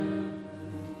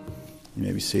You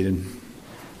may be seated.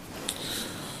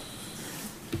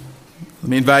 Let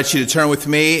me invite you to turn with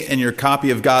me in your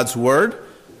copy of God's Word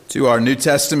to our New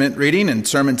Testament reading and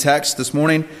sermon text this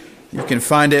morning. You can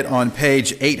find it on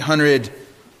page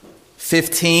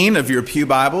 815 of your pew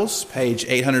Bibles, page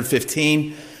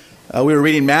 815. We were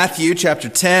reading Matthew chapter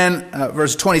 10,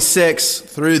 verse 26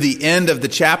 through the end of the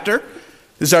chapter.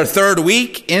 This is our third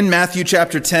week in Matthew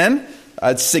chapter 10.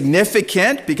 It's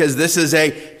significant because this is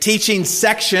a teaching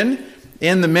section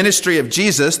in the ministry of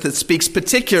Jesus that speaks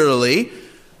particularly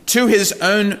to his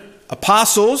own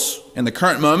apostles in the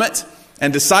current moment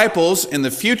and disciples in the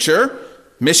future,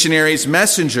 missionaries,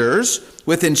 messengers,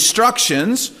 with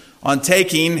instructions on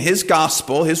taking his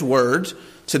gospel, his word,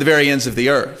 to the very ends of the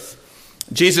earth.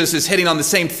 Jesus is hitting on the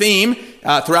same theme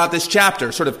throughout this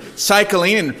chapter, sort of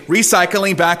cycling and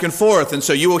recycling back and forth. And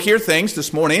so you will hear things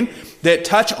this morning that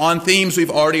touch on themes we've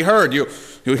already heard.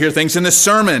 You'll hear things in the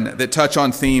sermon that touch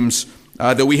on themes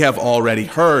that we have already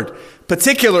heard.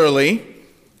 Particularly,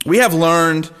 we have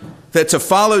learned that to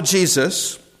follow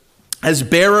Jesus as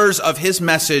bearers of his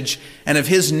message and of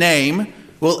his name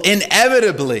will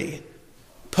inevitably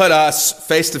put us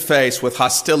face to face with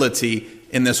hostility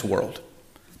in this world.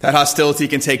 That hostility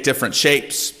can take different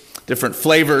shapes, different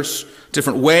flavors,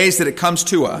 different ways that it comes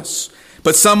to us.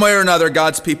 But some way or another,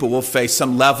 God's people will face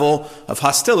some level of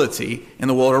hostility in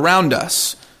the world around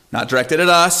us. Not directed at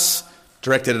us,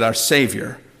 directed at our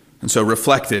Savior, and so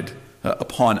reflected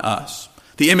upon us.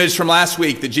 The image from last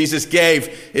week that Jesus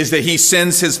gave is that he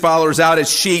sends his followers out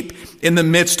as sheep in the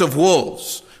midst of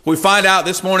wolves. What we find out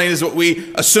this morning is what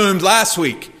we assumed last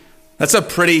week. That's a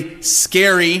pretty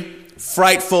scary,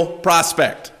 frightful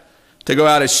prospect, to go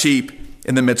out as sheep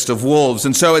in the midst of wolves.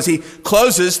 And so as he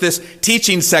closes this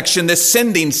teaching section, this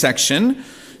sending section,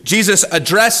 Jesus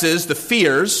addresses the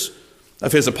fears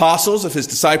of his apostles, of his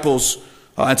disciples,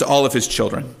 and to all of his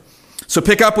children. So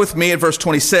pick up with me at verse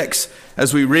 26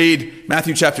 as we read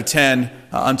Matthew chapter 10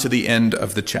 unto the end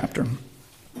of the chapter.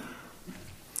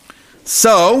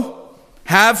 So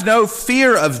have no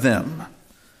fear of them,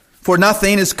 for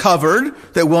nothing is covered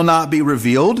that will not be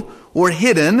revealed, or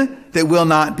hidden that will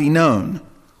not be known.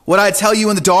 What I tell you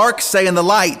in the dark, say in the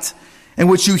light, and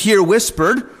what you hear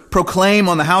whispered, proclaim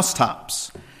on the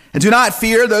housetops. And do not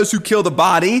fear those who kill the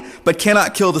body, but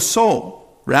cannot kill the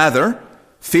soul. Rather,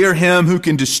 fear him who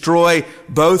can destroy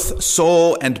both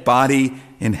soul and body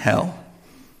in hell.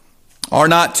 Are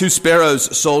not 2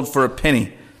 sparrows sold for a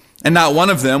penny, and not one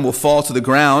of them will fall to the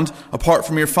ground apart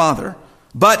from your Father?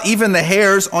 But even the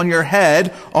hairs on your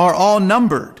head are all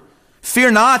numbered.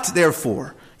 Fear not,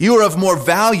 therefore, you are of more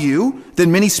value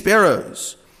than many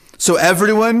sparrows. So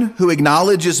everyone who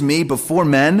acknowledges me before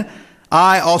men,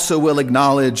 I also will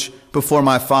acknowledge before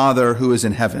my Father who is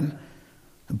in heaven.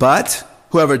 But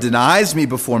whoever denies me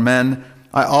before men,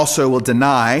 I also will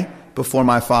deny before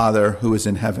my Father who is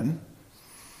in heaven.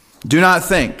 Do not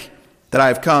think that I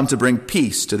have come to bring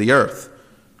peace to the earth.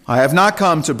 I have not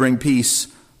come to bring peace,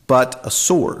 but a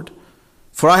sword.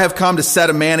 For I have come to set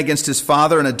a man against his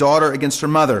father, and a daughter against her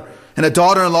mother, and a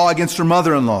daughter-in-law against her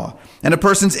mother-in-law. And a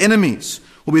person's enemies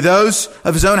will be those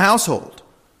of his own household.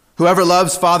 Whoever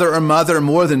loves father or mother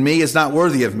more than me is not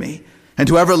worthy of me. And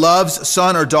whoever loves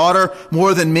son or daughter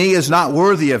more than me is not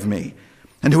worthy of me.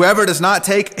 And whoever does not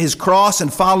take his cross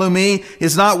and follow me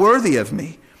is not worthy of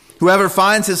me. Whoever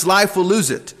finds his life will lose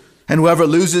it, and whoever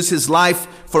loses his life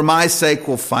for my sake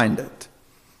will find it.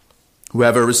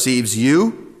 Whoever receives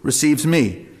you receives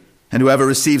me, and whoever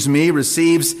receives me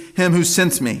receives him who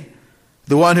sent me.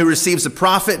 The one who receives a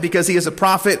prophet because he is a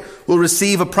prophet will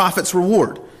receive a prophet's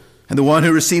reward. And the one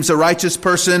who receives a righteous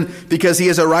person because he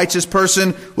is a righteous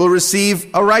person will receive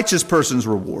a righteous person's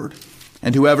reward.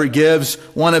 And whoever gives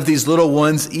one of these little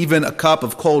ones even a cup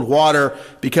of cold water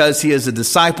because he is a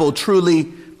disciple,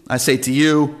 truly, I say to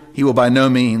you, he will by no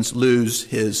means lose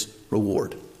his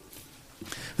reward.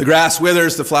 The grass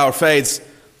withers, the flower fades.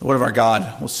 The word of our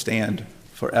God will stand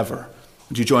forever.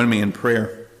 Would you join me in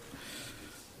prayer?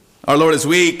 Our Lord, as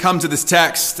we come to this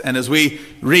text and as we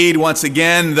read once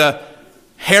again the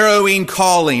harrowing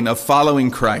calling of following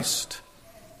Christ,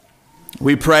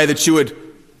 we pray that you would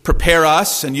prepare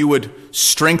us and you would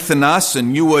strengthen us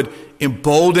and you would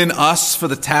embolden us for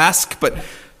the task. But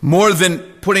more than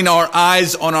putting our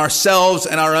eyes on ourselves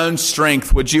and our own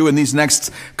strength, would you in these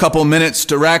next couple minutes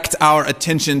direct our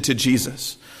attention to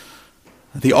Jesus,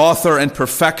 the author and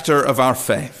perfecter of our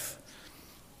faith?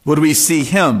 Would we see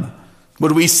him?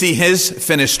 Would we see his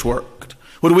finished work?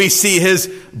 Would we see his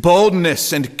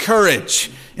boldness and courage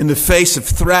in the face of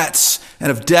threats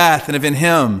and of death and of in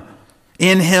him?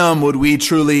 In him would we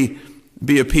truly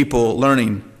be a people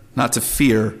learning not to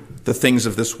fear the things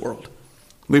of this world.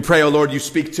 We pray, O Lord, you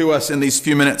speak to us in these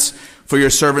few minutes, for your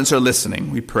servants are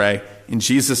listening. We pray in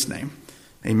Jesus' name.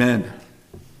 Amen.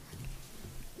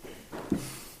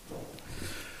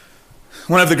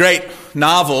 One of the great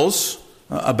novels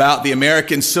about the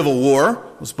American Civil War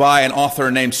was by an author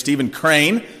named Stephen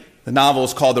Crane. The novel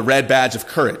is called The Red Badge of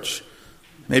Courage.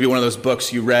 Maybe one of those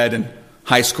books you read in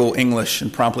high school English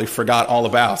and promptly forgot all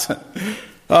about.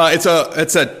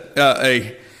 It's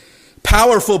a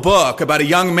powerful book about a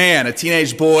young man, a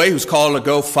teenage boy who's called to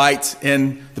go fight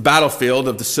in the battlefield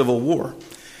of the Civil War.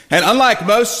 And unlike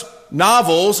most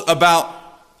novels about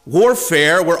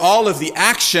warfare, where all of the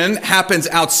action happens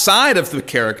outside of the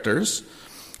characters,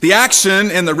 the action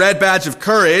in The Red Badge of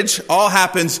Courage all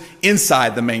happens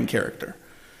inside the main character.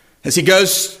 As he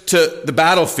goes to the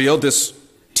battlefield, this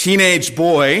teenage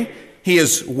boy, he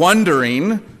is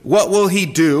wondering, what will he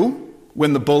do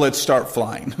when the bullets start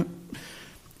flying?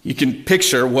 You can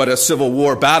picture what a Civil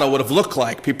War battle would have looked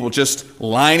like. People just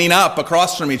lining up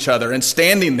across from each other and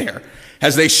standing there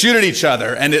as they shoot at each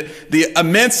other. And the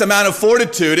immense amount of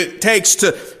fortitude it takes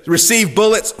to receive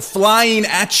bullets flying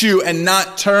at you and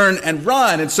not turn and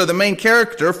run. And so the main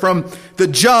character from the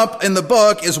jump in the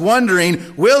book is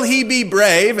wondering, will he be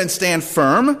brave and stand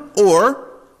firm, or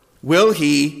will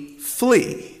he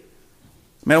flee?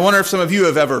 I mean, I wonder if some of you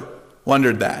have ever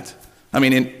wondered that. I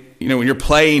mean, when you're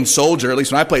playing soldier, at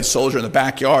least when I played soldier in the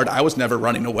backyard, I was never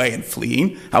running away and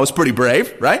fleeing. I was pretty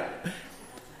brave, right?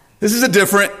 This is a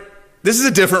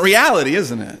different reality,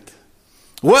 isn't it?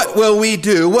 What will we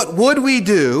do? What would we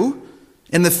do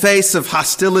in the face of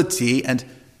hostility and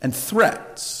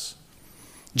threats?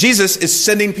 Jesus is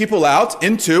sending people out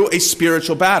into a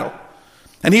spiritual battle.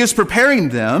 And he is preparing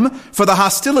them for the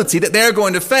hostility that they're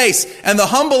going to face. And the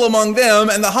humble among them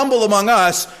and the humble among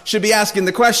us should be asking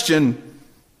the question,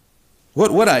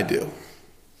 what would I do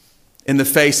in the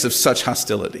face of such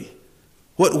hostility?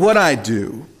 What would I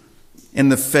do in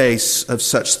the face of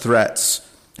such threats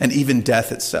and even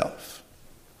death itself?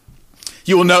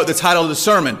 You will note the title of the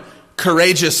sermon,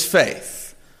 Courageous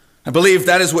Faith. I believe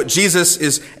that is what Jesus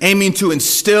is aiming to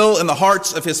instill in the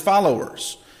hearts of his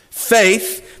followers.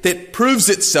 Faith that proves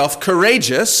itself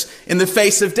courageous in the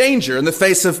face of danger, in the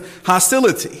face of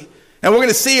hostility. And we're going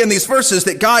to see in these verses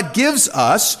that God gives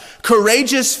us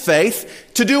courageous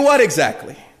faith to do what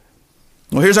exactly?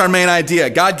 Well, here's our main idea.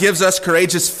 God gives us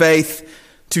courageous faith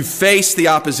to face the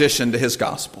opposition to his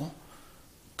gospel.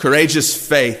 Courageous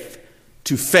faith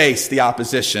to face the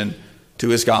opposition to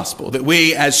his gospel. That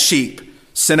we as sheep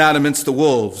sent out amidst the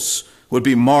wolves would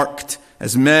be marked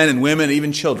as men and women,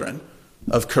 even children,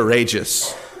 of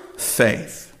courageous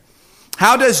faith.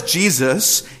 How does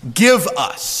Jesus give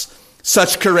us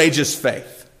such courageous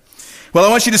faith? Well, I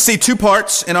want you to see two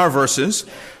parts in our verses.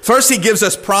 First, he gives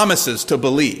us promises to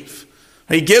believe.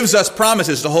 He gives us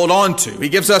promises to hold on to. He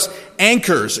gives us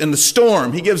anchors in the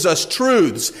storm. He gives us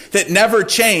truths that never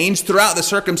change throughout the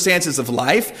circumstances of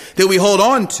life that we hold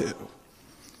on to.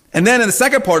 And then in the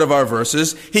second part of our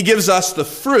verses, he gives us the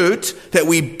fruit that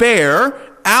we bear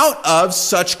out of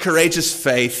such courageous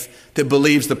faith that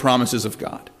believes the promises of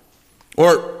God.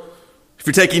 Or, if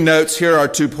you're taking notes, here are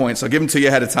 2 points. I'll give them to you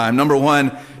ahead of time. Number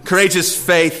one, courageous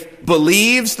faith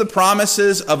believes the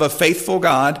promises of a faithful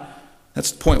God.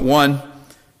 That's point one.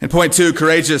 And point two,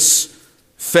 courageous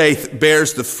faith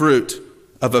bears the fruit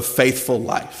of a faithful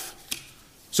life.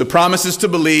 So promises to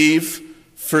believe,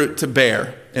 fruit to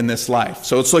bear in this life.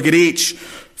 So let's look at each.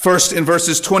 First, in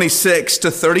verses 26 to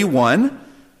 31,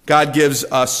 God gives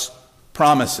us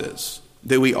promises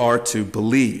that we are to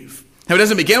believe. Now, it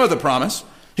doesn't begin with a promise.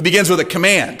 It begins with a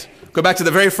command. Go back to the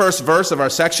very first verse of our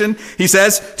section. He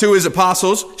says to his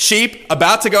apostles, sheep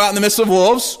about to go out in the midst of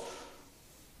wolves,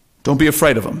 don't be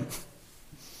afraid of them.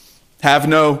 Have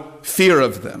no fear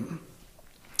of them.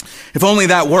 If only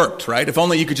that worked, right? If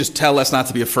only you could just tell us not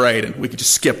to be afraid and we could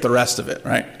just skip the rest of it,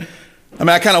 right? I mean,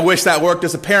 I kind of wish that worked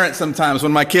as a parent sometimes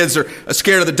when my kids are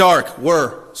scared of the dark.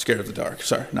 Were scared of the dark.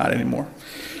 Sorry, not anymore.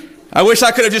 I wish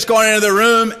I could have just gone into the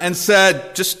room and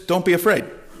said, just don't be afraid.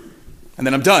 And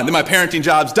then I'm done. Then my parenting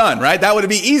job's done, right? That would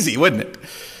be easy, wouldn't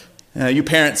it? You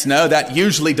parents know that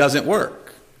usually doesn't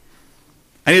work.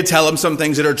 I need to tell them some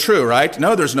things that are true, right?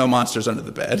 No, there's no monsters under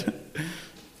the bed.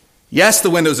 Yes, the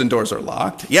windows and doors are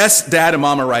locked. Yes, Dad and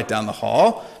Mom are right down the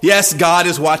hall. Yes, God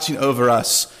is watching over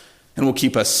us and will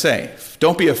keep us safe.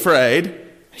 Don't be afraid.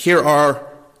 Here are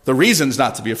the reasons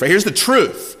not to be afraid. Here's the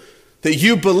truth that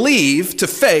you believe to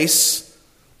face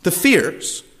the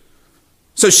fears.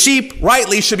 So sheep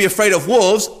rightly should be afraid of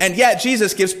wolves, and yet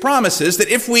Jesus gives promises that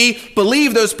if we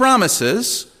believe those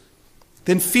promises,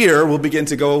 then fear will begin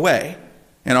to go away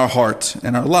in our heart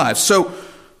and our lives. So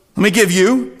Let me give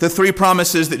you the three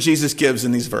promises that Jesus gives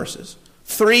in these verses.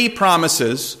 Three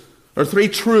promises, or three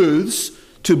truths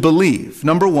to believe.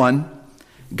 Number one,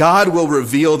 God will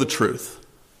reveal the truth.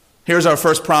 Here's our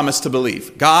first promise to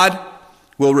believe. God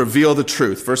will reveal the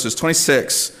truth. Verses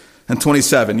 26 and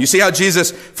 27. You see how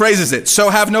Jesus phrases it. So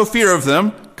have no fear of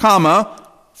them,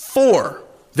 for.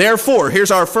 Therefore,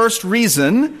 here's our first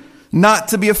reason not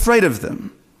to be afraid of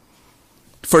them.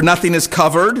 For nothing is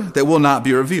covered that will not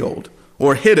be revealed,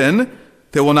 or hidden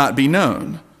that will not be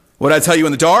known. What I tell you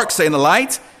in the dark, say in the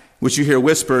light, which you hear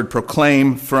whispered,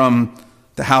 proclaim from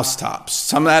the housetops.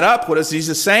 Sum that up. What is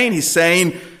Jesus saying? He's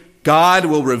saying God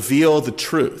will reveal the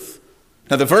truth.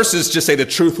 Now the verses just say the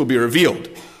truth will be revealed.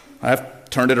 I've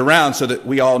turned it around so that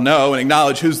we all know and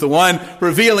acknowledge who's the one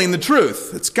revealing the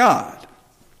truth. It's God.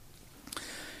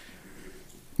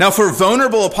 Now for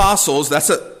vulnerable apostles, that's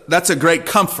a great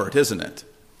comfort, isn't it?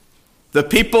 The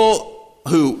people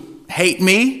who hate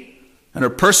me and are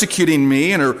persecuting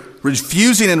me and are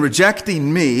refusing and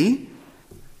rejecting me,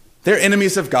 they're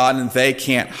enemies of God and they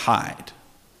can't hide.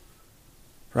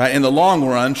 Right? In the long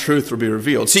run, truth will be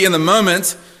revealed. See, in the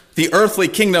moment, the earthly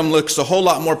kingdom looks a whole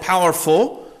lot more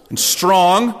powerful and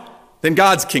strong than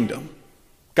God's kingdom.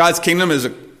 God's kingdom is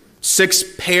 6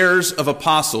 pairs of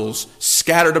apostles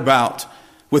scattered about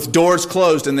with doors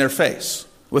closed in their face,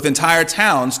 with entire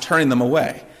towns turning them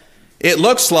away. It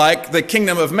looks like the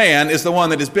kingdom of man is the one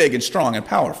that is big and strong and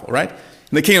powerful, right?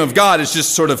 And the kingdom of God is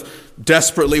just sort of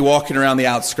desperately walking around the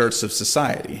outskirts of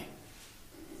society.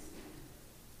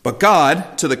 But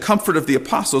God, to the comfort of the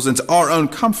apostles and to our own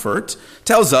comfort,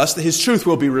 tells us that his truth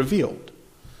will be revealed.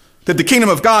 That the kingdom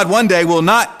of God one day will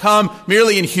not come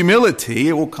merely in humility,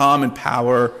 it will come in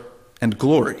power and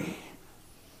glory.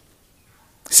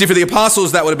 See, for the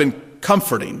apostles, that would have been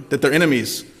comforting, that their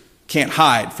enemies can't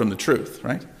hide from the truth,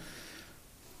 right?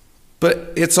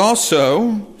 But it's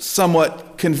also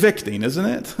somewhat convicting, isn't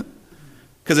it?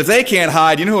 Because if they can't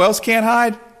hide, you know who else can't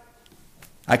hide?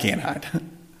 I can't hide.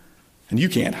 And you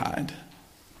can't hide.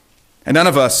 And none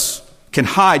of us can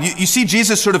hide. You see,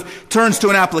 Jesus sort of turns to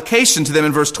an application to them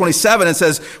in verse 27 and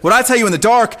says, what I tell you in the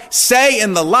dark, say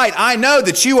in the light. I know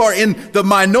that you are in the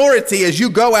minority as you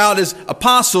go out as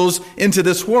apostles into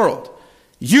this world.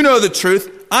 You know the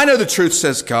truth. I know the truth,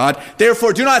 says God.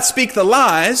 Therefore, do not speak the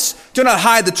lies. Do not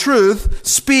hide the truth.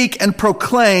 Speak and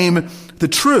proclaim the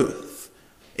truth.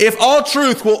 If all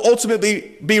truth will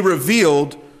ultimately be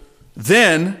revealed,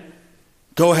 then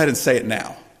go ahead and say it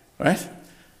now, right?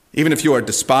 Even if you are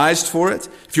despised for it,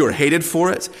 if you are hated for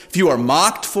it, if you are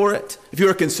mocked for it, if you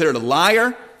are considered a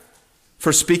liar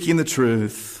for speaking the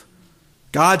truth,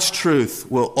 God's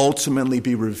truth will ultimately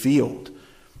be revealed.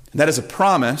 And that is a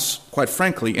promise, quite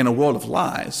frankly, in a world of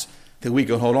lies that we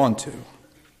can hold on to.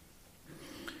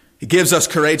 It gives us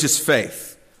courageous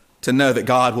faith to know that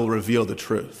God will reveal the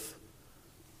truth.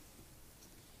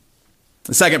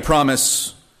 The second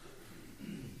promise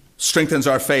strengthens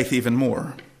our faith even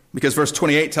more, because verse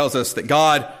 28 tells us that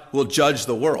God will judge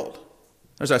the world.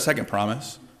 There's our second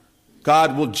promise.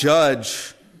 God will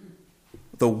judge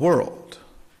the world.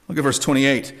 Look at verse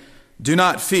 28. Do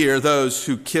not fear those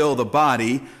who kill the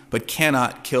body, but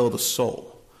cannot kill the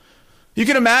soul. You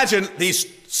can imagine these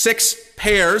 6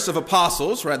 pairs of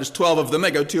apostles, right? There's 12 of them. They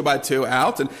go 2 by 2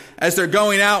 out. And as they're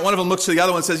going out, one of them looks to the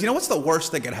other one and says, what's the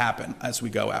worst that could happen as we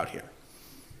go out here?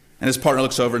 And his partner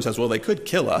looks over and says, well, they could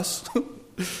kill us.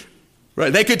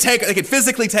 Right? They could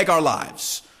physically take our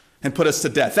lives and put us to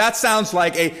death. That sounds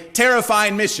like a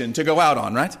terrifying mission to go out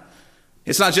on, right?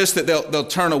 It's not just that they'll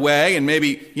turn away and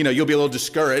maybe, you'll be a little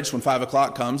discouraged when 5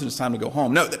 o'clock comes and it's time to go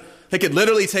home. No, they could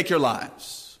literally take your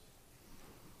lives.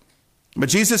 But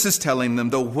Jesus is telling them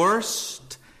the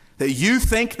worst that you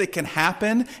think that can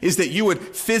happen is that you would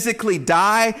physically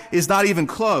die is not even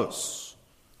close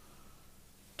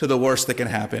to the worst that can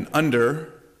happen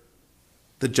under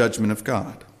the judgment of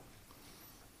God.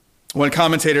 One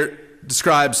commentator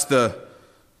describes the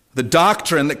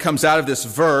doctrine that comes out of this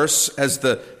verse as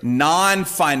the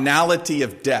non-finality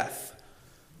of death.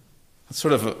 That's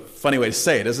sort of a funny way to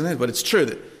say it, isn't it? But it's true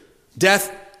that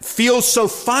death feels so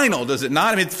final, does it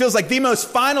not? I mean, it feels like the most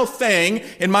final thing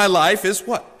in my life is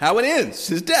what? How it ends,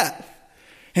 is death.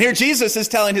 And here Jesus is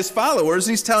telling his followers,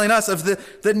 he's telling us of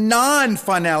the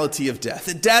non-finality of death,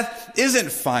 that death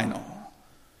isn't final.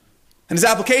 And his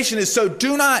application is, so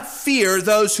do not fear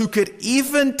those who could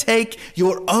even take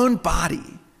your own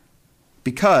body,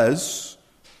 because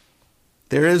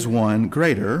there is one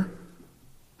greater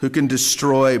who can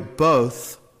destroy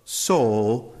both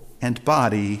soul and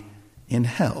body in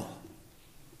hell.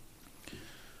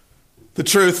 The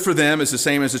truth for them is the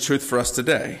same as the truth for us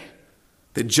today.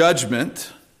 That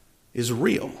judgment is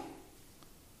real.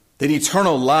 that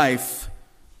eternal life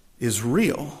is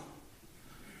real.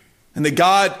 And that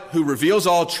God, who reveals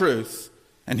all truth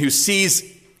and who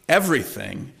sees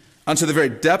everything unto the very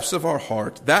depths of our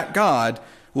heart, that God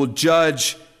will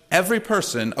judge every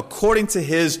person according to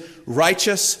his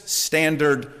righteous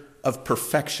standard of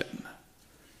perfection.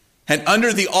 And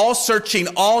under the all-searching,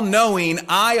 all-knowing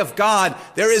eye of God,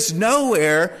 there is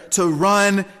nowhere to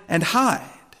run and hide.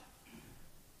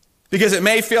 Because it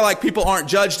may feel like people aren't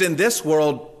judged in this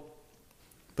world,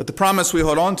 but the promise we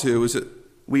hold on to is that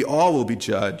we all will be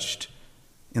judged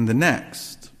in the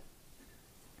next.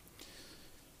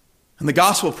 And the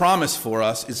gospel promise for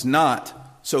us is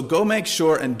not, so go make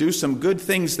sure and do some good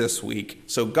things this week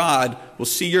so God will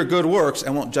see your good works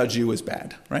and won't judge you as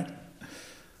bad, right?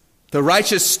 The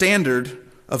righteous standard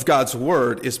of God's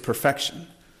word is perfection.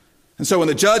 And so when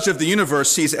the judge of the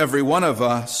universe sees every one of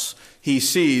us, he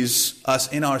sees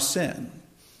us in our sin.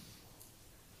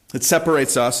 It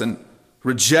separates us and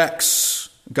rejects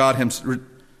God himself.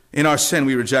 In our sin,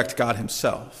 we reject God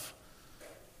himself.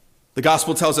 The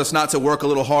gospel tells us not to work a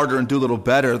little harder and do a little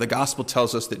better. The gospel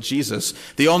tells us that Jesus,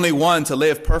 the only one to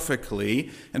live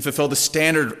perfectly and fulfill the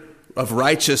standard of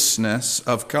righteousness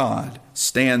of God,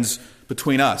 stands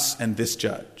between us and this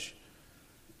judge.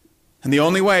 And the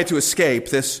only way to escape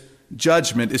this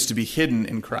judgment is to be hidden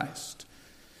in Christ,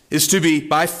 is to be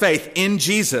by faith in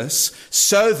Jesus,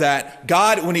 so that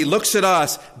God, when he looks at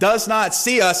us, does not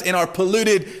see us in our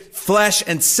polluted flesh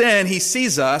and sin. He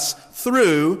sees us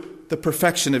through the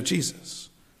perfection of Jesus.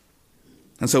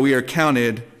 And so we are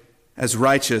counted as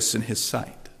righteous in his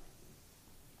sight.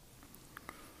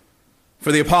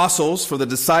 For the apostles, for the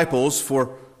disciples,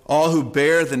 for all who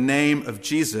bear the name of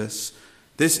Jesus,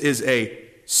 this is a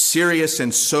serious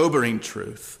and sobering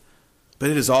truth, but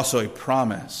it is also a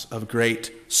promise of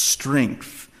great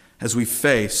strength as we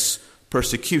face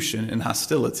persecution and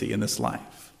hostility in this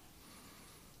life.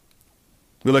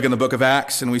 We look in the book of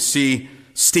Acts and we see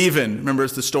Stephen. Remember,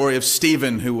 it's the story of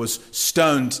Stephen who was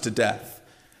stoned to death.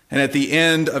 And at the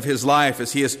end of his life,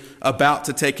 as he is about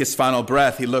to take his final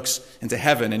breath, he looks into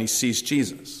heaven and he sees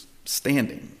Jesus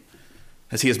standing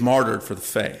as he is martyred for the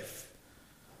faith.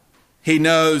 He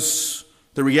knows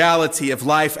the reality of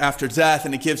life after death,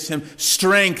 and it gives him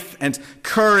strength and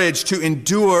courage to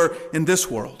endure in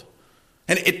this world.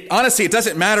 And honestly, it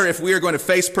doesn't matter if we are going to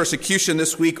face persecution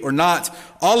this week or not.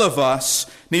 All of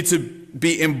us need to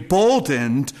be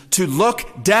emboldened to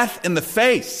look death in the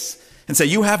face and say,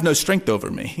 you have no strength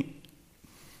over me.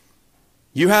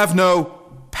 You have no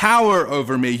power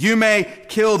over me. You may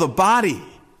kill the body,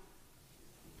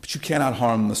 but you cannot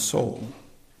harm the soul.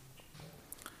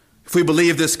 If we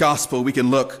believe this gospel, we can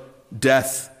look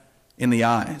death in the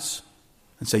eyes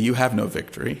and say, you have no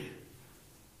victory.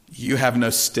 You have no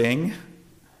sting.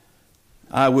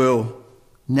 I will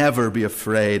never be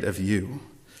afraid of you.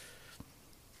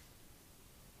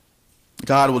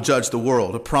 God will judge the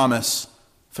world, a promise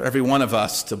for every one of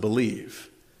us to believe.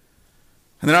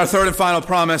 And then our third and final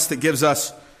promise that gives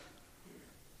us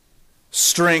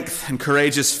strength and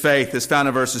courageous faith is found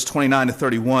in verses 29 to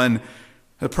 31.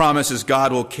 The promise is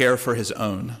God will care for his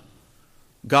own.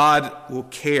 God will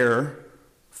care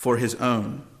for his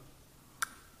own.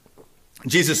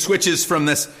 Jesus switches from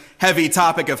this heavy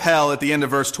topic of hell at the end of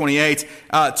verse 28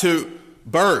 to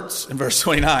birds in verse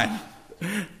 29.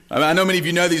 I know many of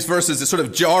you know these verses. It's sort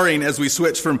of jarring as we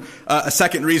switch from a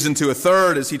second reason to a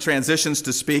third as he transitions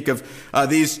to speak of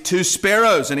these two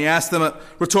sparrows. And he asks them a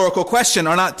rhetorical question.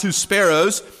 Are not two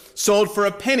sparrows sold for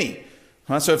a penny?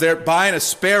 So if they're buying a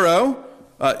sparrow,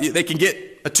 they can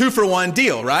get a 2-for-1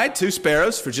 deal, right? 2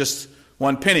 sparrows for just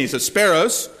 1 penny. So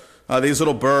sparrows, these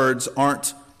little birds,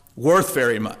 aren't worth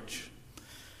very much.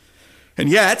 And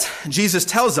yet, Jesus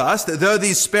tells us that though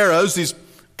these sparrows, these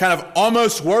kind of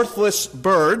almost worthless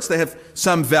birds, they have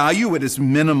some value, it is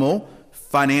minimal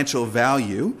financial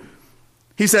value.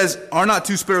 He says, are not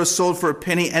 2 sparrows sold for a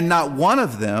penny, and not one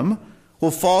of them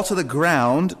will fall to the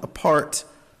ground apart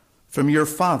from your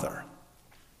Father.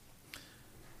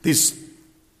 These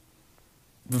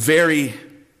very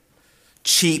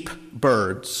cheap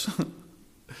birds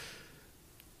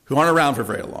who aren't around for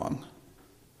very long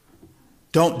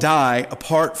don't die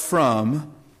apart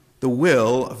from the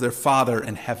will of their Father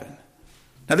in heaven.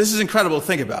 Now, this is incredible to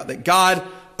think about, that God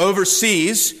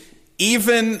oversees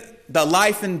even the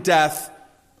life and death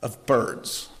of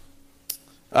birds.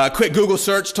 A quick Google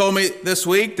search told me this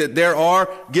week that there are,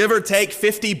 give or take,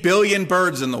 50 billion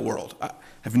birds in the world. I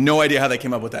have no idea how they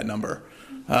came up with that number,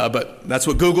 but that's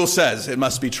what Google says. It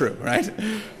must be true, right?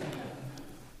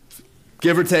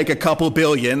 Give or take a couple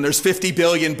billion. There's 50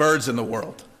 billion birds in the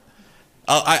world.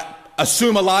 I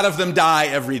assume a lot of them die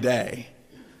every day.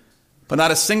 But not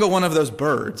a single one of those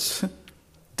birds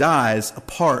dies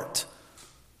apart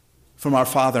from our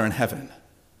Father in heaven.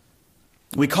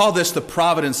 We call this the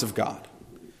providence of God.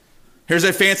 Here's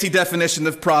a fancy definition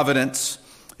of providence.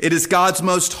 It is God's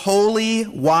most holy,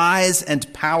 wise,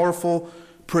 and powerful,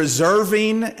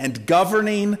 preserving and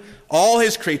governing all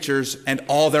his creatures and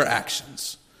all their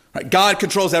actions. Right? God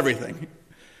controls everything.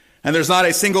 And there's not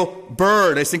a single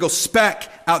bird, a single speck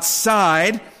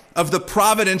outside of the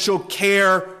providential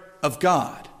care of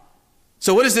God.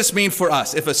 So what does this mean for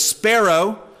us? If a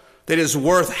sparrow that is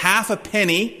worth half a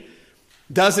penny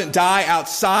doesn't die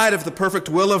outside of the perfect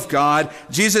will of God,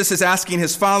 Jesus is asking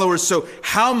his followers, so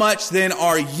how much then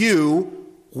are you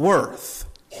worth?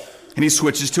 And he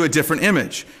switches to a different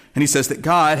image. And he says that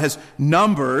God has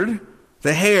numbered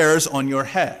the hairs on your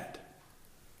head.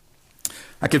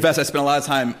 I confess I spent a lot of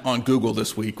time on Google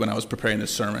this week when I was preparing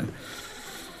this sermon.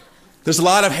 There's a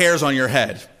lot of hairs on your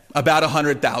head, about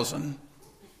 100,000.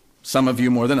 Some of you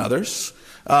more than others.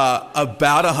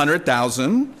 About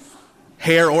 100,000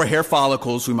 hair or hair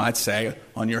follicles, we might say,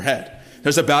 on your head.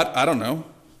 There's about,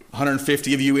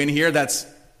 150 of you in here. That's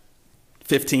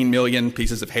 15 million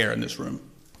pieces of hair in this room.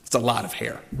 It's a lot of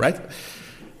hair, right?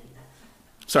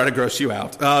 Sorry to gross you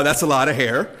out. That's a lot of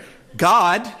hair.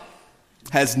 God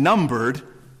has numbered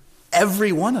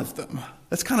every one of them.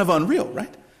 That's kind of unreal,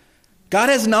 right? God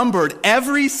has numbered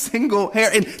every single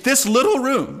hair in this little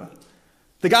room.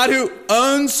 The God who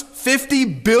owns 50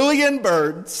 billion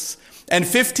birds and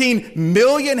 15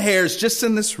 million hairs just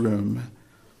in this room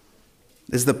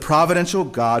is the providential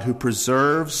God who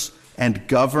preserves and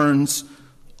governs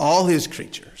all his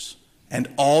creatures and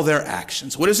all their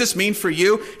actions. What does this mean for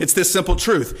you? It's this simple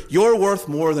truth. You're worth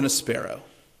more than a sparrow.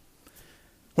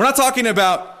 We're not talking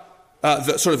about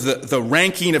the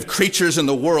ranking of creatures in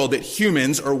the world, that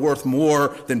humans are worth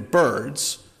more than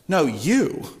birds. No,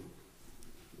 you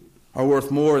are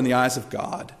worth more in the eyes of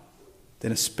God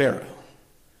than a sparrow.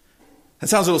 That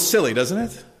sounds a little silly, doesn't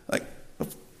it? Like,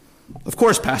 of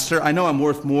course, Pastor, I know I'm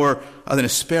worth more than a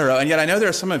sparrow, and yet I know there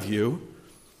are some of you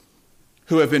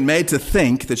who have been made to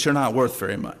think that you're not worth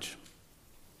very much.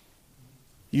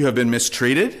 You have been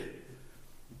mistreated.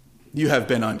 You have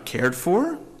been uncared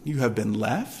for. You have been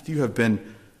left. You have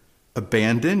been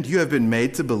abandoned. You have been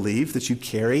made to believe that you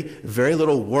carry very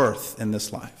little worth in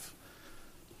this life.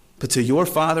 But to your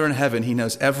Father in heaven, he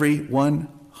knows every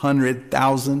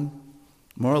 100,000,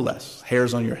 more or less,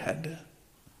 hairs on your head.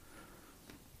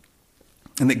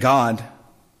 And that God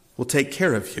will take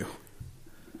care of you.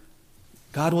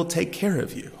 God will take care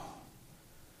of you.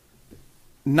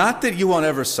 Not that you won't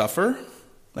ever suffer.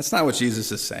 That's not what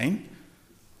Jesus is saying.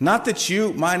 Not that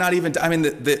you might not even die. I mean,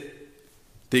 the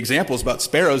example is about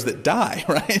sparrows that die,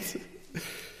 right?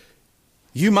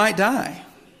 You might die.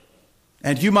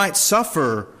 And you might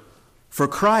suffer for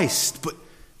Christ. But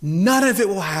none of it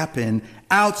will happen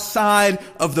outside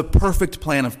of the perfect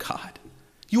plan of God.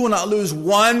 You will not lose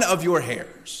one of your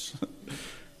hairs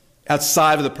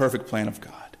outside of the perfect plan of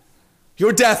God.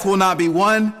 Your death will not be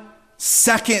 1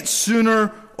 second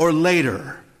sooner or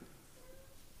later,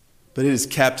 but it is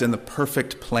kept in the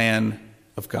perfect plan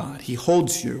of God. He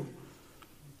holds you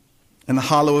in the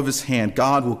hollow of his hand.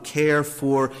 God will care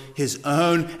for his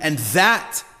own, and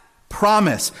that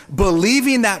promise,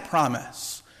 believing that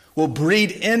promise, will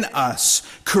breed in us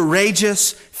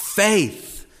courageous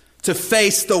faith to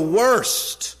face the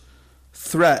worst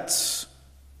threats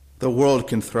the world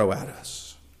can throw at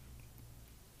us.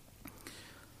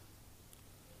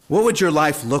 What would your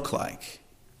life look like?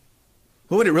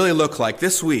 What would it really look like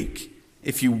this week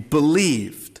if you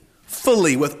believed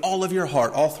fully with all of your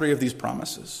heart all three of these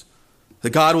promises? That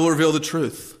God will reveal the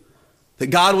truth. That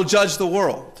God will judge the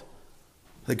world.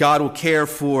 That God will care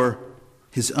for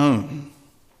his own.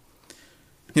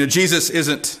 You know, Jesus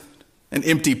isn't an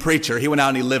empty preacher. He went out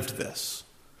and he lived this.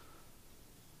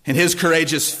 In his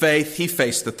courageous faith, he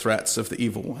faced the threats of the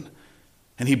evil one.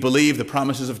 And he believed the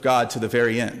promises of God to the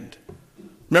very end.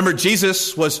 Remember,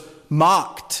 Jesus was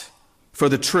mocked for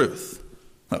the truth.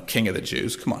 Oh, King of the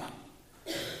Jews, come on.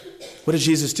 What did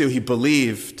Jesus do? He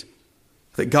believed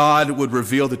that God would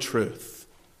reveal the truth.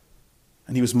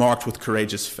 And he was marked with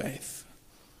courageous faith.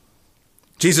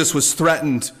 Jesus was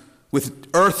threatened with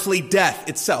earthly death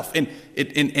itself in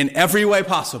every way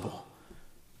possible.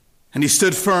 And he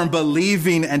stood firm,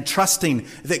 believing and trusting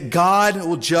that God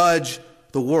will judge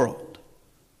the world.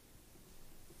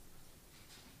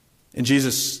 And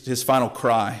Jesus, his final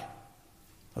cry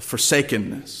of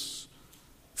forsakenness,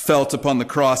 felt upon the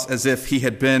cross as if he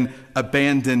had been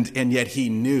abandoned, and yet he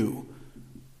knew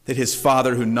that his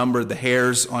Father, who numbered the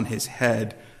hairs on his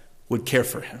head, would care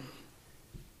for him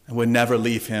and would never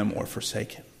leave him or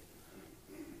forsake him.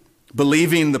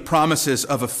 Believing the promises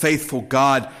of a faithful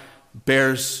God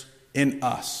bears in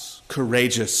us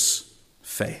courageous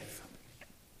faith.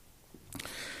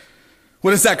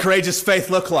 What does that courageous faith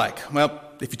look like? Well,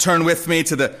 if you turn with me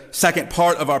to the second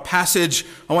part of our passage,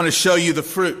 I want to show you the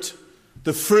fruit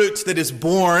that is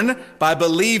born by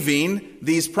believing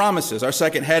these promises. Our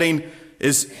second heading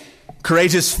is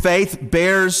courageous faith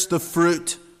bears the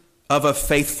fruit of a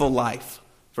faithful life.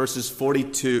 Verses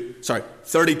 32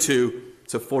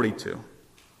 to 42.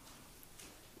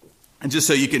 And just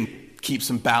so you can keep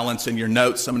some balance in your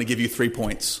notes, I'm going to give you 3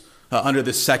 points under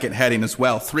this second heading as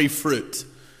well. 3 fruit.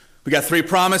 We got 3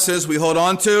 promises we hold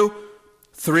on to,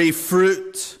 3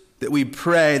 fruit that we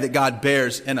pray that God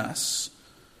bears in us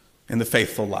in the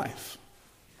faithful life.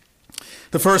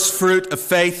 The first fruit of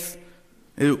faith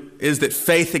is that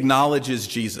faith acknowledges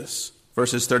Jesus.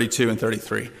 Verses 32 and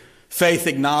 33. Faith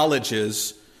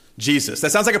acknowledges Jesus.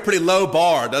 That sounds like a pretty low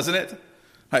bar, doesn't it?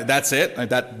 Right, that's it.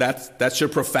 That's your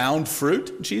profound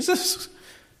fruit, Jesus?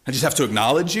 I just have to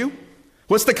acknowledge you?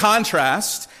 What's the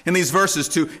contrast in these verses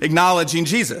to acknowledging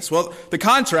Jesus? Well, the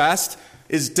contrast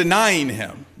is denying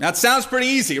him. Now, it sounds pretty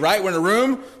easy, right? We're in a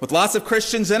room with lots of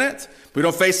Christians in it. We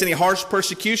don't face any harsh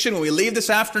persecution. When we leave this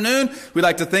afternoon, we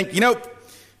like to think,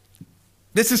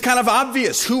 this is kind of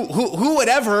obvious. Who would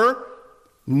ever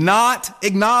not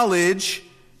acknowledge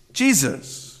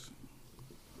Jesus?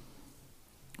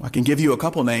 I can give you a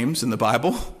couple names in the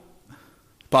Bible.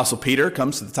 Apostle Peter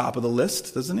comes to the top of the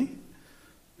list, doesn't he?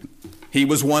 He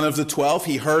was one of the 12.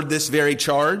 He heard this very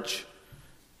charge.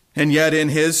 And yet in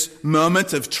his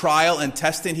moment of trial and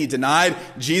testing, he denied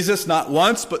Jesus not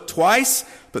once, but twice,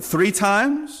 but 3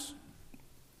 times.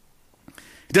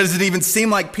 It doesn't even seem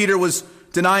like Peter was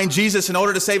denying Jesus in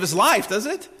order to save his life, does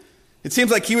it? It seems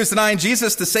like he was denying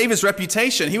Jesus to save his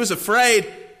reputation. He was afraid,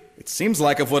 it seems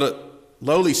like, of what a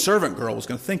lowly servant girl was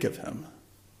going to think of him.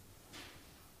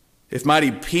 If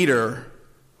mighty Peter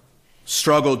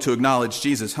struggled to acknowledge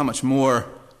Jesus, how much more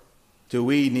do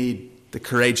we need the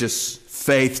courageous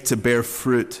faith to bear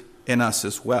fruit in us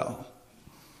as well?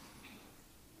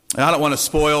 And I don't want to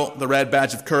spoil the Red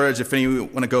Badge of Courage if any of you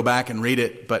want to go back and read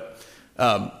it, but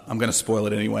I'm going to spoil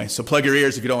it anyway. So plug your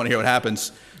ears if you don't want to hear what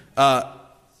happens.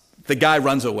 The guy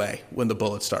runs away when the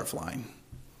bullets start flying.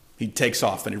 He takes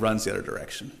off and he runs the other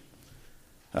direction.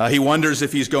 He wonders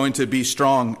if he's going to be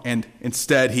strong, and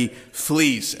instead he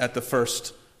flees at the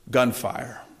first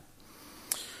gunfire.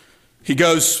 He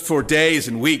goes for days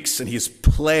and weeks, and he's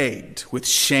plagued with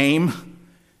shame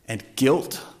and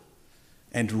guilt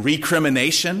and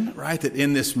recrimination, right? That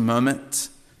in this moment,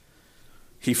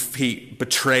 he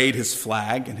betrayed his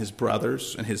flag and his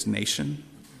brothers and his nation.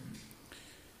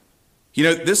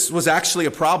 This was actually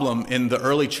a problem in the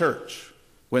early church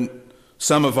when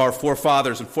some of our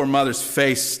forefathers and foremothers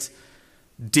faced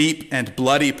deep and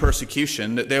bloody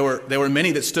persecution. There were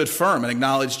many that stood firm and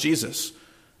acknowledged Jesus,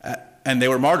 and they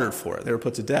were martyred for it. They were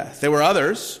put to death. There were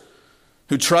others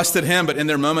who trusted him, but in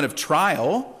their moment of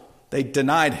trial, they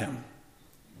denied him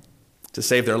to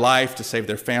save their life, to save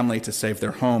their family, to save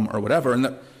their home, or whatever. And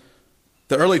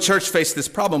the early church faced this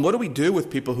problem. What do we do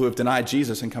with people who have denied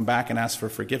Jesus and come back and ask for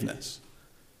forgiveness?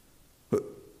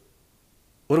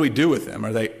 What do we do with them?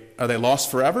 Are they lost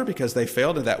forever because they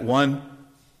failed at that one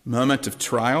moment of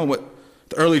trial?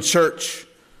 The early church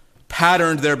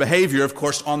patterned their behavior, of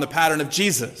course, on the pattern of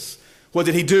Jesus. What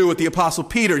did he do with the Apostle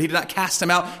Peter? He did not cast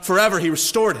him out forever. He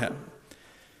restored him.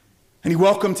 And he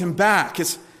welcomed him back.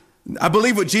 I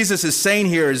believe what Jesus is saying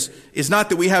here is not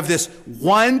that we have this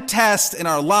one test in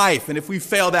our life, and if we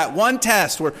fail that one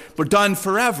test, we're done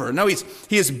forever. No,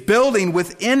 he is building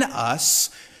within us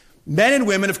men and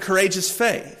women of courageous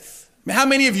faith. How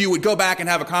many of you would go back and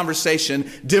have a conversation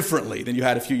differently than you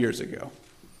had a few years ago?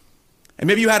 And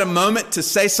maybe you had a moment to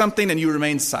say something and you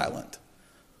remained silent.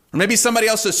 Or maybe somebody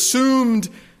else assumed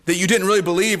that you didn't really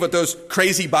believe what those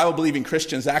crazy Bible-believing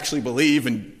Christians actually believe,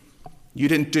 and you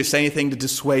didn't say anything to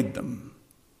dissuade them.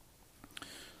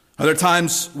 Are there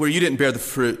times where you didn't bear the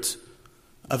fruit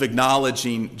of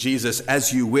acknowledging Jesus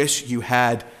as you wish you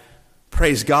had?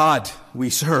 Praise God, we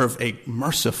serve a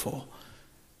merciful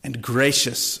and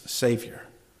gracious Savior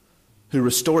who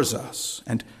restores us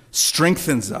and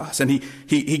strengthens us. And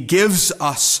he gives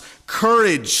us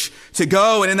courage to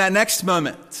go and in that next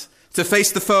moment to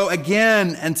face the foe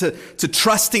again and to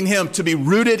trusting him, to be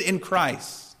rooted in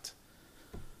Christ,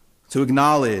 to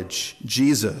acknowledge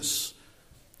Jesus,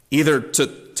 either to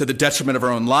the detriment of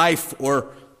our own life or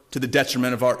to the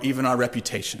detriment of even our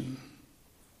reputation.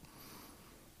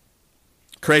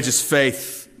 Courageous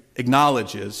faith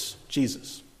acknowledges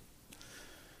Jesus.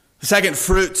 The second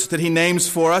fruit that he names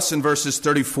for us in verses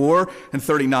 34 and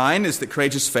 39 is that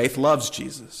courageous faith loves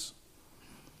Jesus.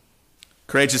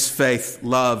 Courageous faith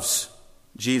loves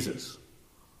Jesus.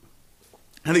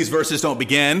 And these verses don't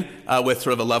begin with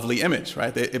sort of a lovely image,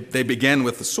 right? They begin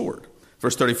with the sword.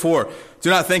 Verse 34, do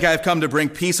not think I have come to bring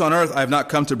peace on earth. I have not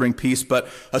come to bring peace, but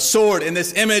a sword. In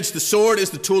this image, the sword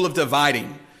is the tool of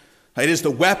dividing. It is the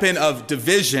weapon of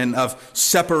division, of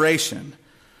separation.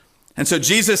 And so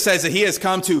Jesus says that he has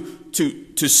come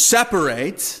to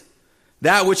separate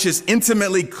that which is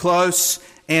intimately close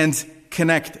and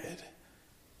connected.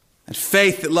 And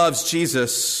faith that loves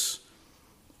Jesus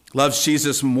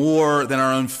more than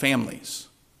our own families.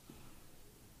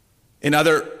 In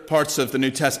other parts of the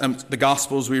New Testament, the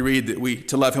Gospels, we read that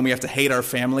to love him, we have to hate our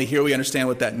family. Here we understand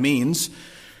what that means.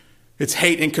 It's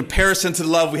hate in comparison to the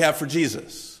love we have for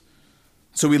Jesus.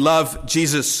 So we love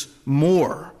Jesus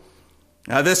more.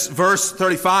 Now this verse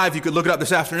 35, you could look it up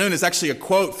this afternoon, is actually a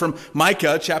quote from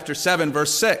Micah chapter 7,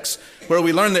 verse 6, where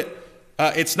we learn that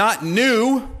it's not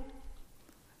new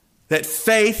that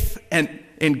faith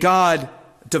in God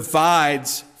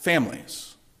divides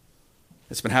families.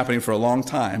 It's been happening for a long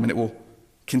time, and it will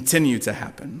continue to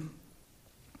happen.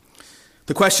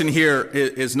 The question here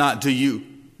is not, do you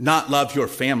not love your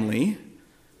family?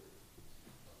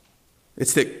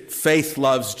 It's that faith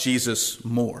loves Jesus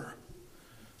more.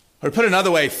 Or to put it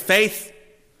another way, faith,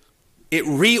 it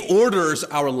reorders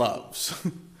our loves.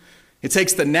 It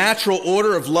takes the natural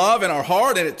order of love in our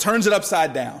heart and it turns it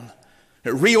upside down.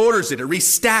 It reorders it, it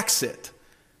restacks it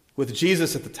with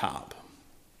Jesus at the top.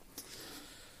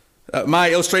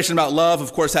 My illustration about love,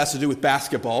 of course, has to do with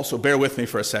basketball, so bear with me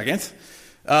for a second.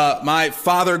 My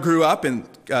father grew up in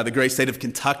the great state of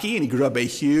Kentucky, and he grew up a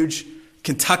huge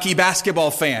Kentucky basketball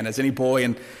fan, as any boy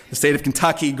in the state of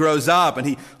Kentucky grows up. And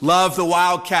he loved the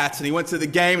Wildcats, and he went to the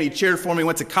game, and he cheered for them. He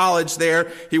went to college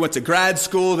there. He went to grad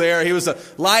school there. He was a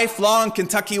lifelong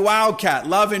Kentucky Wildcat,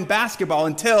 loving basketball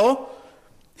until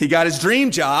he got his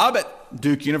dream job at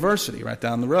Duke University right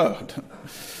down the road.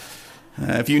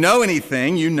 If you know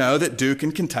anything, you know that Duke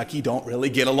and Kentucky don't really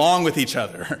get along with each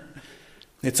other.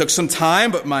 It took some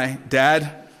time, but my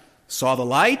dad saw the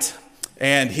light,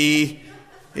 and he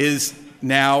is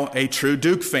now a true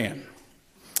Duke fan.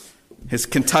 His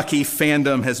Kentucky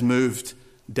fandom has moved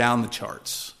down the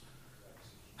charts.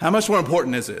 How much more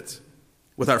important is it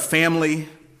with our family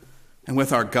and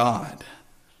with our God?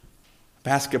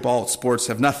 Basketball, sports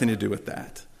have nothing to do with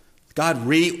that. God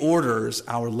reorders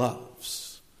our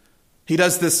loves. He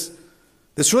does this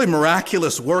really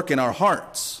miraculous work in our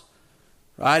hearts,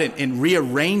 right? In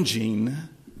rearranging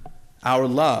our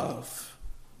love.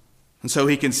 And so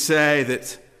he can say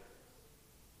that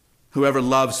whoever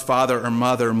loves father or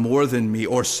mother more than me,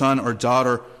 or son or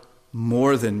daughter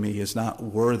more than me, is not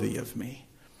worthy of me.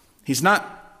 He's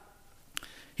not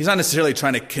necessarily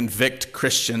trying to convict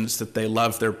Christians that they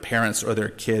love their parents or their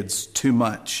kids too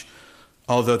much,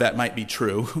 although that might be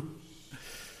true.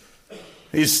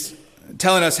 He's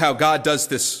telling us how God does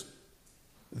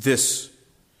this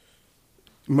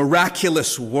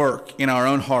miraculous work in our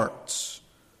own hearts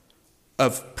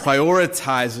of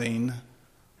prioritizing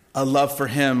a love for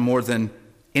him more than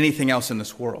anything else in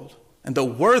this world. And the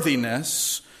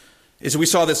worthiness is, we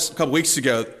saw this a couple weeks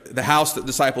ago, the house that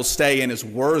disciples stay in is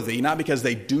worthy, not because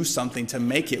they do something to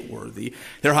make it worthy.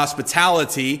 Their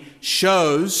hospitality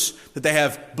shows that they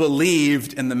have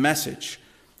believed in the message.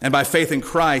 And by faith in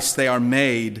Christ, they are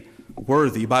made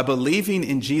worthy. By believing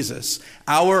in Jesus,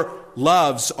 our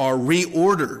loves are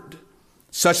reordered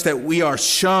such that we are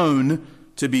shown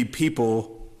to be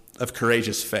people of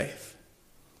courageous faith.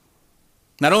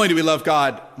 Not only do we love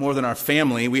God more than our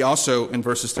family, we also, in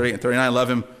verses 38 and 39, love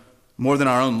him more than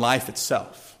our own life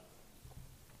itself.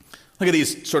 Look at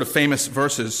these sort of famous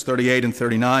verses, 38 and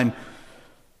 39.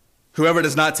 Whoever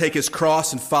does not take his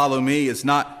cross and follow me is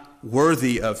not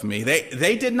worthy of me.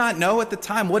 They did not know at the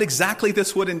time what exactly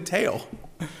this would entail.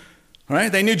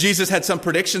 Right? They knew Jesus had some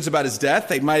predictions about his death.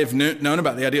 They might have known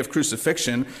about the idea of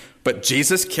crucifixion, but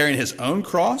Jesus carrying his own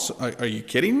cross? Are you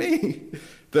kidding me?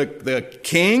 The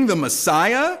king, the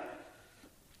Messiah?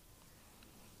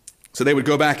 So they would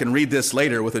go back and read this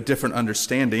later with a different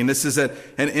understanding. This is an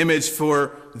image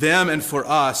for them and for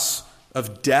us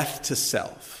of death to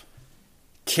self.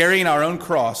 Carrying our own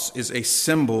cross is a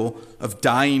symbol of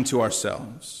dying to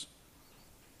ourselves.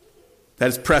 That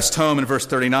is pressed home in verse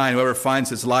 39. Whoever finds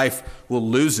his life will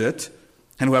lose it,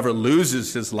 and whoever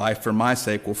loses his life for my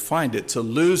sake will find it. To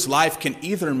lose life can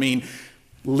either mean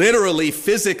literally,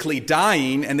 physically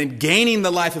dying and then gaining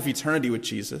the life of eternity with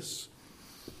Jesus,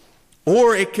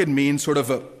 or it could mean sort of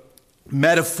a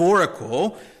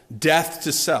metaphorical death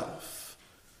to self.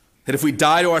 That if we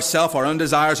die to ourselves, our own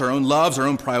desires, our own loves, our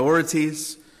own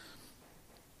priorities,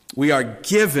 we are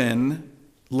given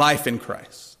life in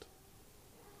Christ.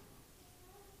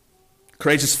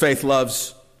 Courageous faith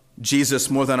loves Jesus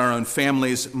more than our own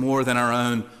families, more than our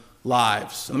own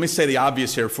lives. Let me say the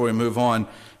obvious here before we move on.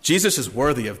 Jesus is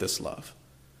worthy of this love.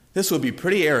 This would be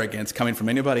pretty arrogant coming from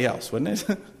anybody else, wouldn't it?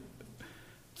 It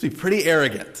would be pretty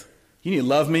arrogant. You need to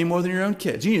love me more than your own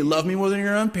kids. You need to love me more than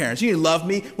your own parents. You need to love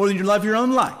me more than you love your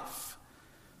own life.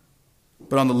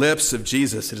 But on the lips of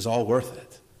Jesus, it is all worth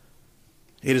it.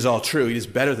 It is all true. He is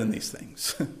better than these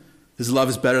things. His love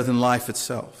is better than life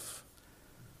itself.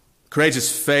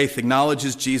 Courageous faith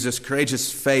acknowledges Jesus.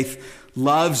 Courageous faith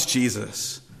loves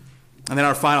Jesus. And then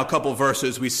our final couple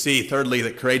verses, we see, thirdly,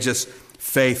 that courageous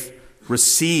faith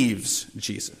receives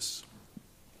Jesus.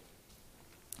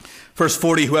 Verse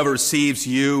 40, whoever receives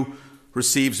you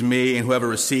receives me, and whoever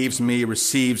receives me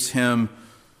receives him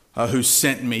who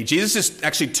sent me. Jesus is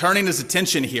actually turning his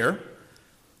attention here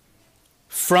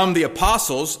from the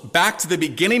apostles back to the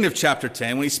beginning of chapter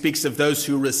 10 when he speaks of those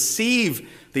who receive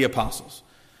the apostles.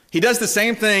 He does the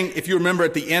same thing, if you remember,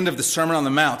 at the end of the Sermon on the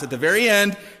Mount. At the very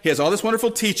end, he has all this wonderful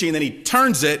teaching, and then he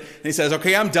turns it, and he says,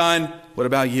 okay, I'm done. What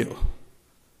about you?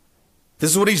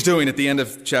 This is what he's doing at the end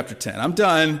of chapter 10. I'm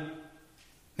done.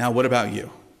 Now, what about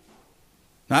you?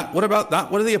 Not what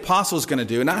are the apostles going to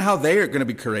do? Not how they are going to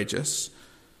be courageous.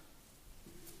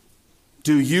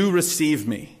 Do you receive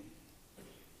me?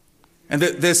 And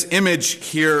this image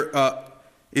here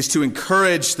is to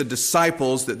encourage the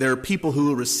disciples that there are people who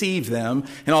will receive them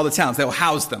in all the towns. They will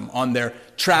house them on their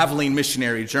traveling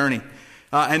missionary journey.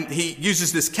 And he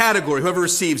uses this category, whoever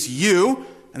receives you,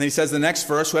 and then he says in the next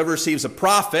verse, whoever receives a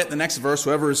prophet, the next verse,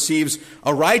 whoever receives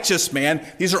a righteous man.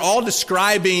 These are all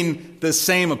describing the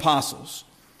same apostles.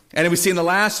 And we see in the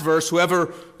last verse,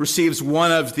 whoever receives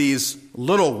one of these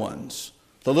little ones.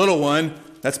 The little one,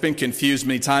 that's been confused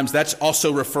many times, that's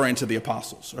also referring to the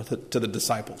apostles or to the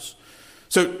disciples.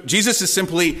 So Jesus is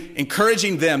simply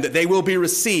encouraging them that they will be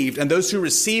received, and those who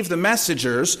receive the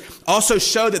messengers also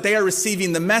show that they are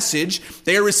receiving the message.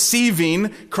 They are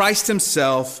receiving Christ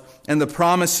himself and the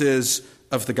promises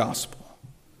of the gospel.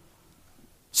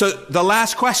 So the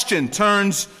last question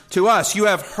turns to us. You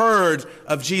have heard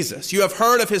of Jesus. You have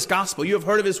heard of his gospel. You have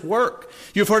heard of his work.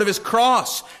 You have heard of his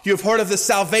cross. You have heard of the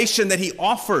salvation that he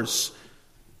offers.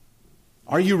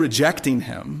 Are you rejecting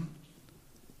him,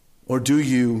 or do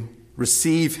you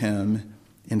receive him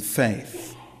in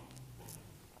faith?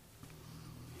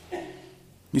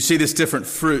 You see this different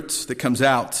fruit that comes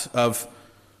out of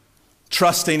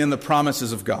trusting in the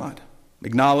promises of God,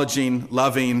 acknowledging,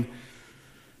 loving,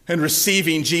 and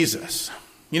receiving Jesus.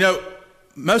 You know,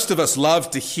 most of us love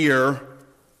to hear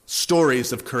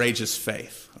stories of courageous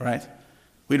faith, right?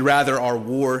 We'd rather our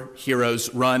war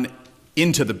heroes run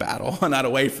into the battle, not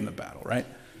away from the battle, right?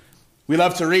 We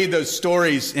love to read those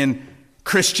stories in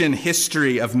Christian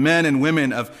history of men and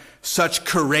women of such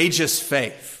courageous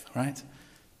faith, right?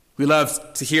 We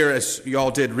love to hear, as you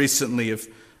all did recently,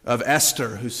 of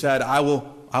Esther, who said, I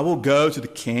will go to the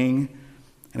king,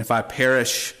 and if I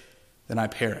perish, then I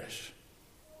perish.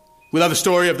 We love the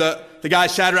story of the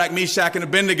guys Shadrach, Meshach, and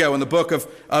Abednego in the book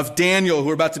of Daniel, who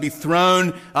are about to be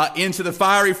thrown into the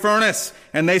fiery furnace.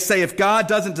 And they say, if God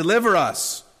doesn't deliver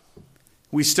us,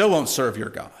 we still won't serve your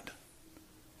God.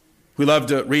 We love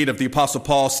to read of the Apostle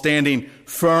Paul standing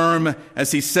firm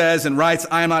as he says and writes,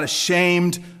 I am not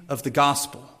ashamed of the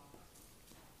gospel.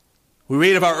 We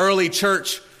read of our early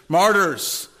church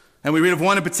martyrs, and we read of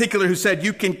one in particular who said,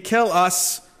 you can kill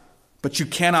us, but you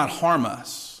cannot harm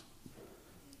us.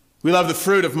 We love the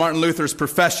fruit of Martin Luther's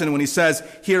profession when he says,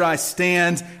 here I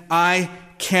stand, I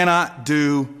cannot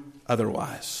do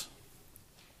otherwise.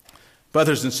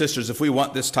 Brothers and sisters, if we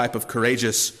want this type of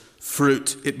courageous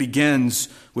fruit, it begins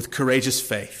with courageous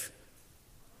faith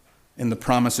in the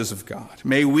promises of God.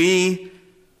 May we,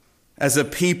 as a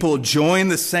people, join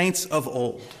the saints of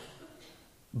old,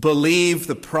 believe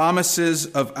the promises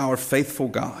of our faithful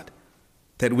God,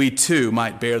 that we too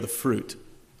might bear the fruit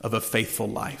of a faithful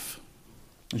life.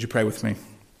 Would you pray with me?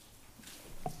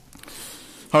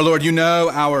 Our Lord, you know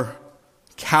our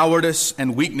cowardice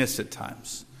and weakness at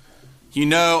times. You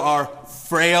know our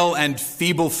frail and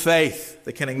feeble faith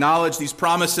that can acknowledge these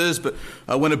promises, but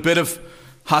when a bit of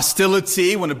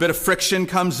hostility, when a bit of friction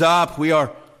comes up, we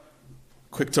are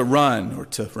quick to run or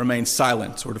to remain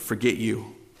silent or to forget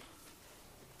you.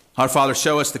 Our Father,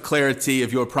 show us the clarity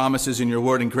of your promises in your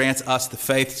word and grant us the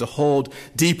faith to hold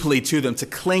deeply to them, to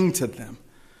cling to them.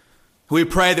 We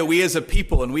pray that we as a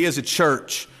people and we as a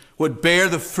church would bear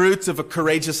the fruits of a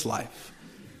courageous life.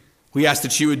 We ask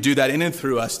that you would do that in and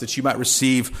through us, that you might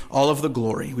receive all of the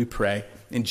glory, we pray.